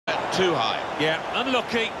too high. Yeah,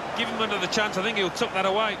 unlucky. Give him another chance. I think he'll tuck that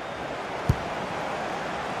away.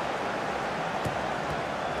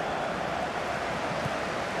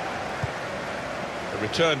 A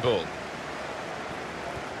return ball.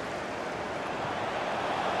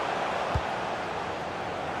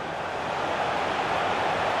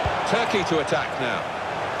 Turkey to attack now.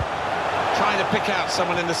 Trying to pick out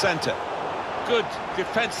someone in the centre. Good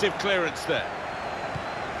defensive clearance there.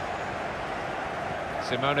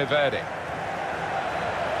 Simone Verdi.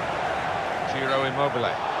 Ciro Immobile.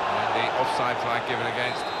 And the offside flag given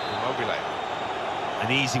against Immobile.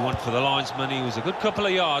 An easy one for the linesman. He was a good couple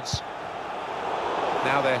of yards.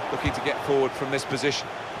 Now they're looking to get forward from this position.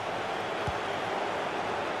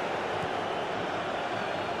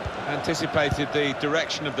 Anticipated the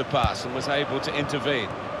direction of the pass and was able to intervene.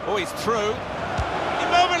 Oh, he's through.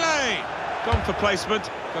 Immobile! Gone for placement,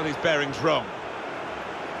 got his bearings wrong.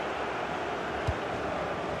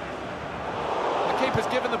 The keeper's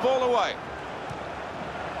given the ball away.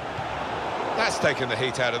 That's taken the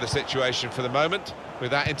heat out of the situation for the moment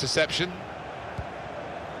with that interception.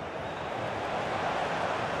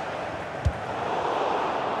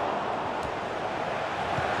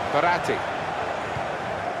 Baratti.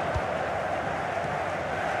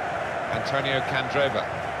 Antonio Candreva.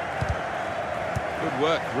 Good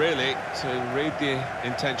work, really, to read the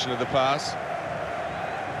intention of the pass.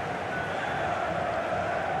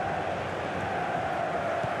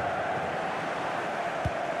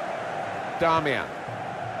 Darmian.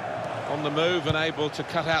 On the move and able to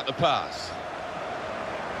cut out the pass.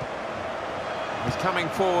 He's coming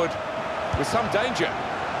forward with some danger.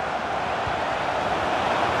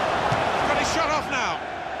 He's got his shot off now.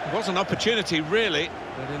 It was an opportunity, really,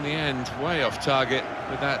 but in the end, way off target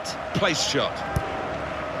with that place shot.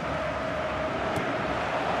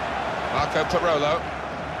 Marco Parolo.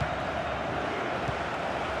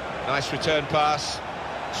 Nice return pass.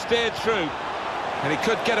 Steered through, and he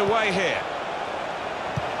could get away here.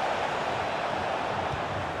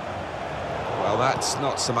 Well, that's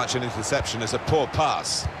not so much an interception as a poor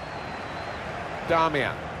pass.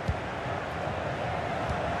 Darmian.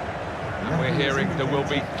 And we're hearing there will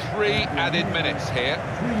be 3 added minutes here.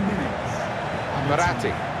 3 minutes.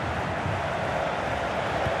 Baratti.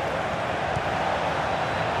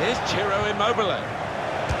 Here's Ciro Immobile.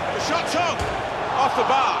 The shot's on! Off the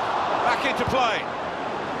bar. Back into play.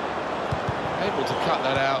 Able to cut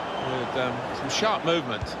that out with some sharp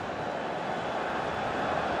movement.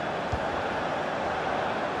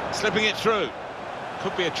 Slipping it through.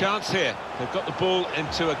 Could be a chance here. They've got the ball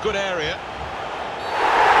into a good area.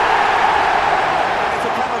 It's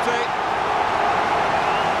a penalty.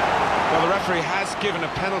 Well, the referee has given a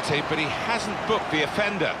penalty, but he hasn't booked the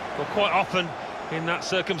offender. Well, quite often in that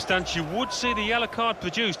circumstance you would see the yellow card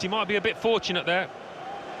produced. He might be a bit fortunate there.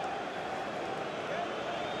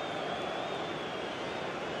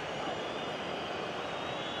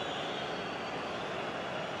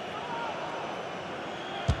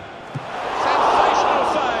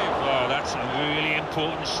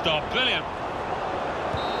 Important stop, brilliant.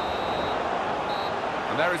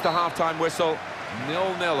 And there is the half-time whistle,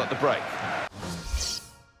 0-0 at the break.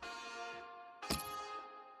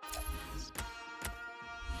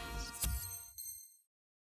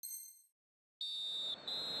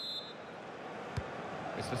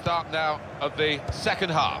 It's the start now of the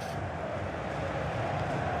second half.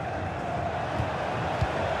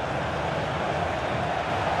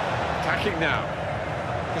 Attacking now.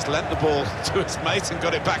 Just lent the ball to his mate and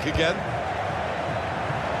got it back again.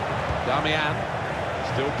 Darmian,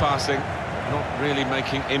 still passing, not really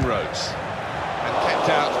making inroads. And kept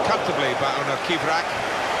out comfortably by Onur Kivrak.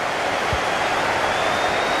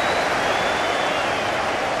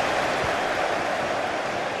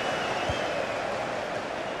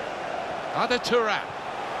 Arda Turan.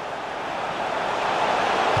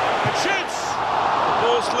 And shoots! The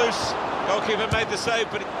ball's loose. Goalkeeper made the save,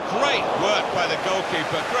 but great work by the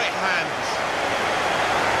goalkeeper, great hands.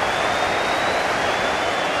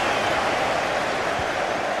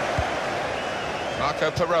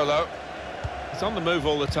 Marco Parolo. He's on the move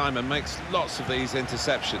all the time and makes lots of these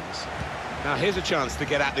interceptions. Now here's a chance to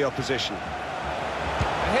get at the opposition.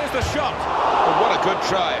 And here's the shot. Oh, what a good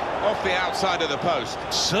try, off the outside of the post.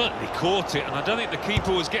 Certainly caught it, and I don't think the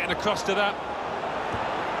keeper was getting across to that.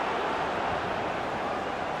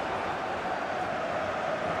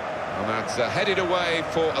 And that's headed away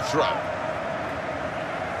for a throw.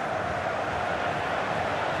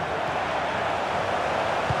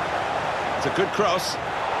 It's a good cross.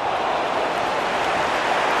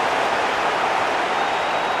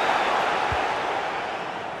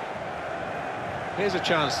 Here's a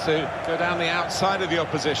chance to go down the outside of the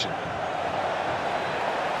opposition. Good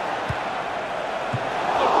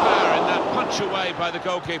power in that punch away by the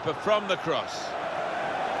goalkeeper from the cross.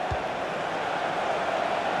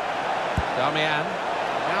 Damian,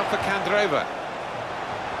 now for Candreva.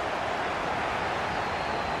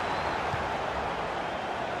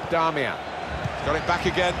 Damian, he's got it back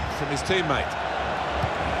again from his teammate.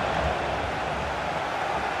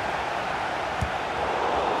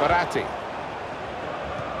 Verratti.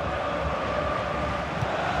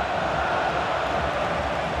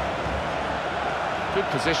 Good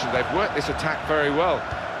position, they've worked this attack very well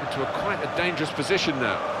into quite a dangerous position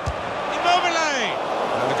now. Immobile!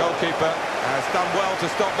 And the goalkeeper has done well to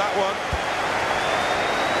stop that one.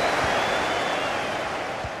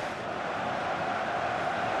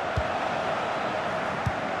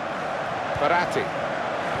 Verratti.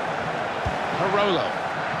 Parolo.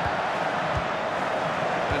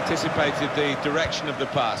 Anticipated the direction of the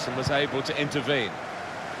pass and was able to intervene.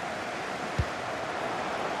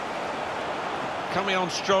 Coming on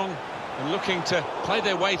strong and looking to play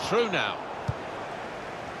their way through now.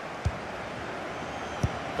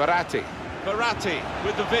 Verratti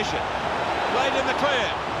with the vision. Played in the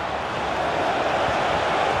clear.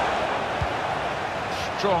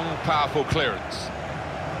 Strong, powerful clearance.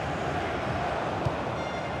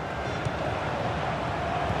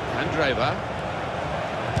 Candreva.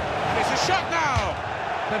 And it's a shot now!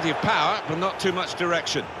 Plenty of power, but not too much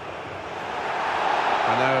direction.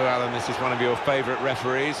 I know, Alan, this is one of your favourite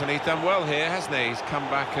referees, and he's done well here, hasn't he? He's come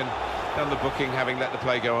back and done the booking, having let the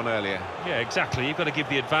play go on earlier. Yeah, exactly. You've got to give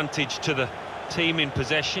the advantage to the team in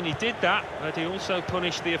possession. He did that, but he also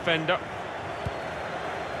punished the offender.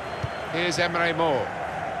 Here's Emre Moore.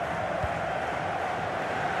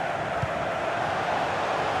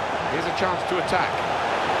 Here's a chance to attack.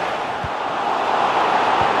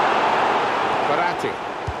 Verratti.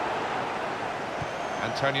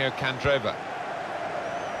 Antonio Candreva.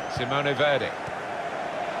 Simone Verdi.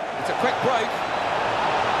 It's a quick break.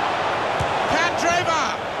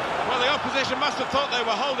 Candreva! Well, the opposition must have thought they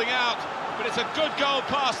were holding out, but it's a good goal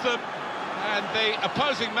past them. And the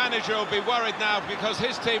opposing manager will be worried now because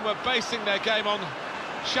his team were basing their game on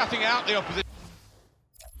shutting out the opposition.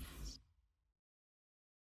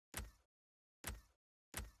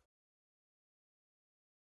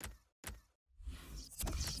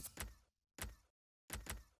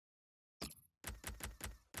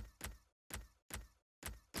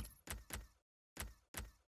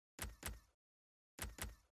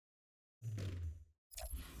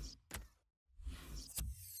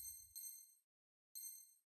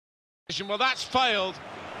 Well, that's failed,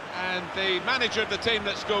 and the manager of the team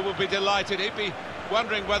that scored will be delighted. He'd be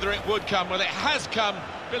wondering whether it would come. Well, it has come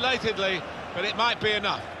belatedly, but it might be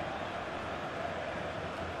enough.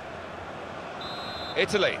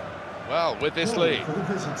 Italy, well, with this lead. For the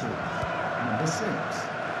visitors, number 6,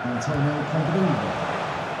 Antonio Candreva.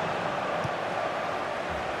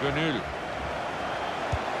 Gunul.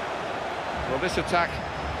 Well, this attack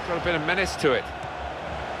has got a bit of menace to it.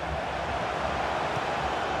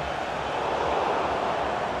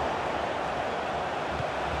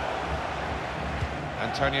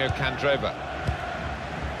 Antonio Candreva.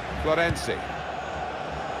 Florenzi.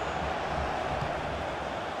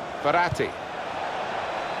 Verratti.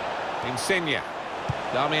 Insigne.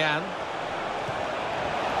 Damian.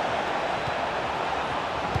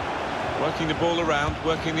 Working the ball around,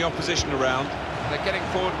 working the opposition around. They're getting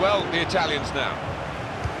forward well, the Italians now.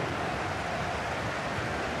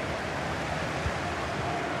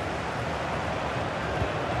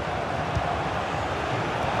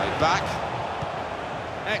 Played back.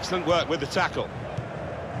 Excellent work with the tackle.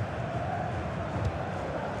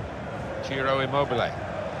 Ciro Immobile.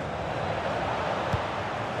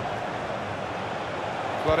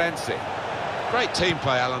 Florenzi. Great team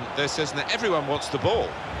play, Alan, this, isn't it? Everyone wants the ball.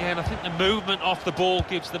 Yeah, and I think the movement off the ball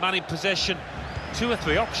gives the man in possession 2 or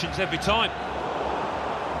 3 options every time.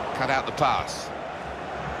 Cut out the pass.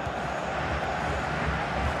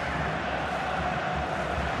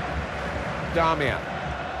 Damian.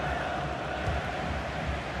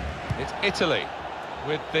 It's Italy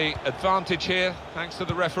with the advantage here, thanks to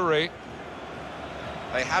the referee.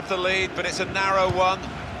 They have the lead, but it's a narrow one,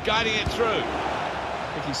 guiding it through.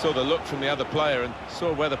 I think he saw the look from the other player and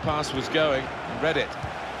saw where the pass was going and read it.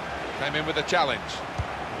 Came in with a challenge.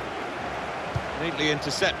 Neatly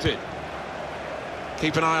intercepted.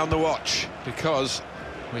 Keep an eye on the watch, because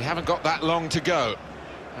we haven't got that long to go.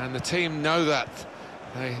 And the team know that.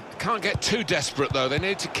 They can't get too desperate, though. They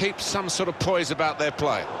need to keep some sort of poise about their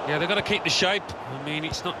play. Yeah, they've got to keep the shape. I mean,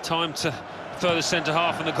 it's not time to throw the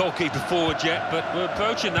centre-half and the goalkeeper forward yet, but we're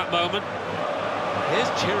approaching that moment. Here's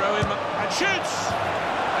Chiro and shoots!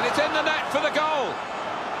 And it's in the net for the goal.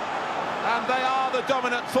 And they are the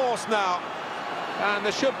dominant force now. And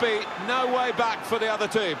there should be no way back for the other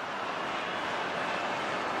team.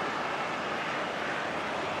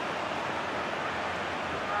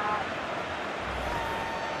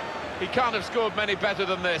 He can't have scored many better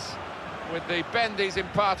than this, with the bend he's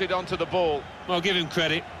imparted onto the ball. Well, give him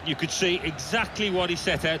credit. You could see exactly what he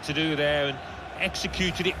set out to do there and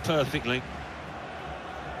executed it perfectly.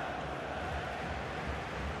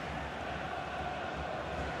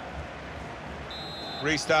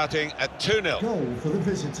 Restarting at 2-0. Goal for the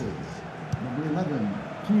visitors. Number 11,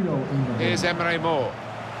 Kilo in the Here's Emre Moore.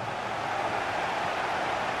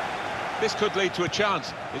 This could lead to a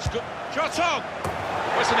chance. It's good. Shot on!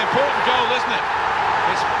 Well, it's an important goal, isn't it?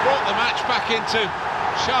 It's brought the match back into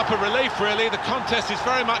sharper relief, really. The contest is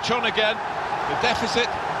very much on again. The deficit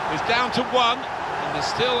is down to 1, and there's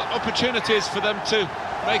still opportunities for them to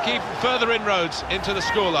make even further inroads into the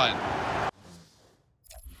scoreline.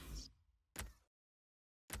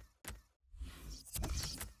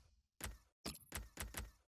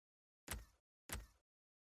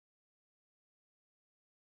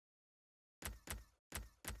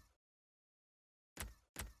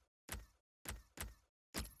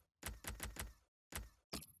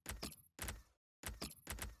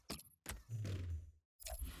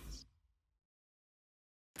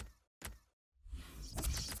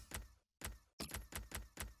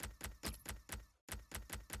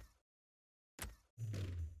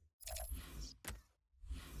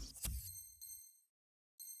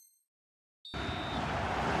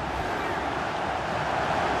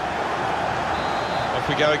 Off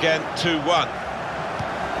we go again, 2-1.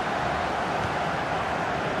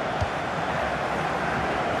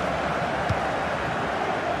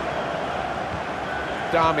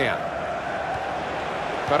 Damian.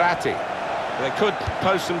 Barati. They could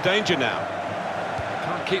pose some danger now.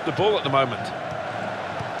 Can't keep the ball at the moment.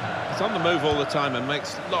 He's on the move all the time and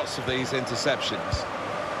makes lots of these interceptions.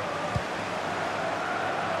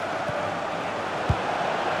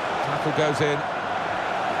 Tackle goes in.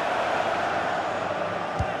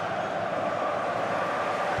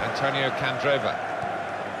 Antonio Candreva.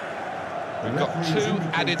 We've got 2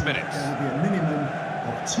 added minutes. There will be a minimum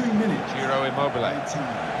of 2 minutes. Ciro Immobile. Saw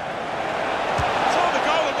the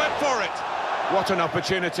goal and went for it. What an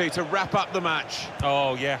opportunity to wrap up the match.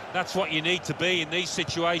 Oh, yeah, that's what you need to be in these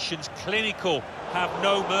situations. Clinical, have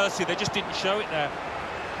no mercy. They just didn't show it there.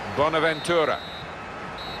 Bonaventura.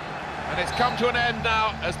 And it's come to an end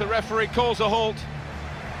now as the referee calls a halt.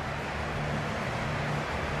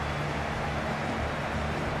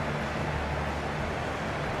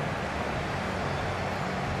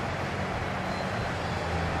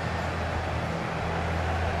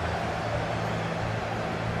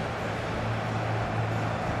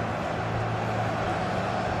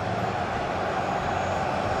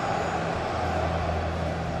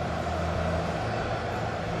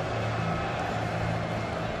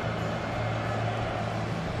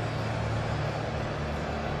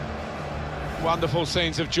 Wonderful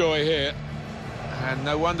scenes of joy here, and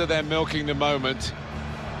no wonder they're milking the moment.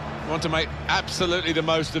 Want to make absolutely the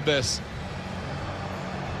most of this.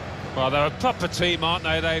 Well, they're a proper team, aren't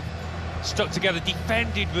they? They've stuck together,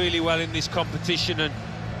 defended really well in this competition and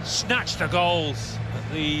snatched the goals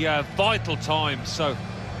at the vital times, so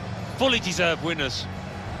fully deserved winners.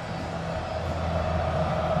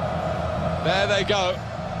 There they go.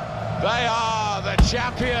 They are the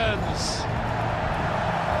champions.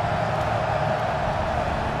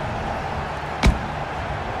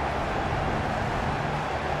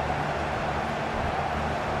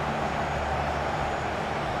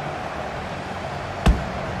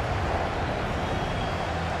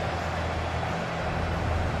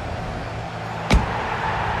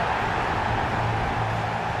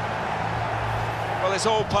 Well, it's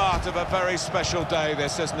all part of a very special day,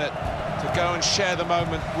 this, isn't it? To go and share the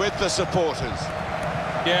moment with the supporters.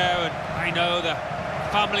 Yeah, and I know the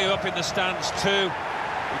family are up in the stands too.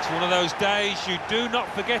 It's one of those days you do not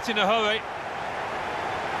forget in a hurry.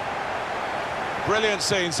 Brilliant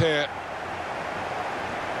scenes here.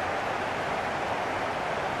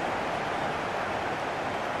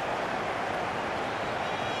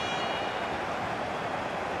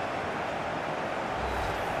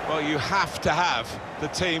 Well, you have to have the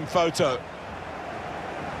team photo.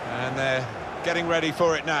 And they're getting ready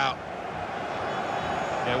for it now.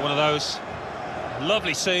 Yeah, one of those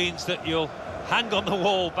lovely scenes that you'll hang on the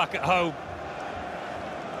wall back at home.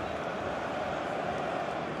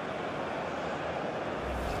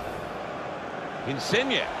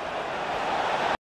 Insigne.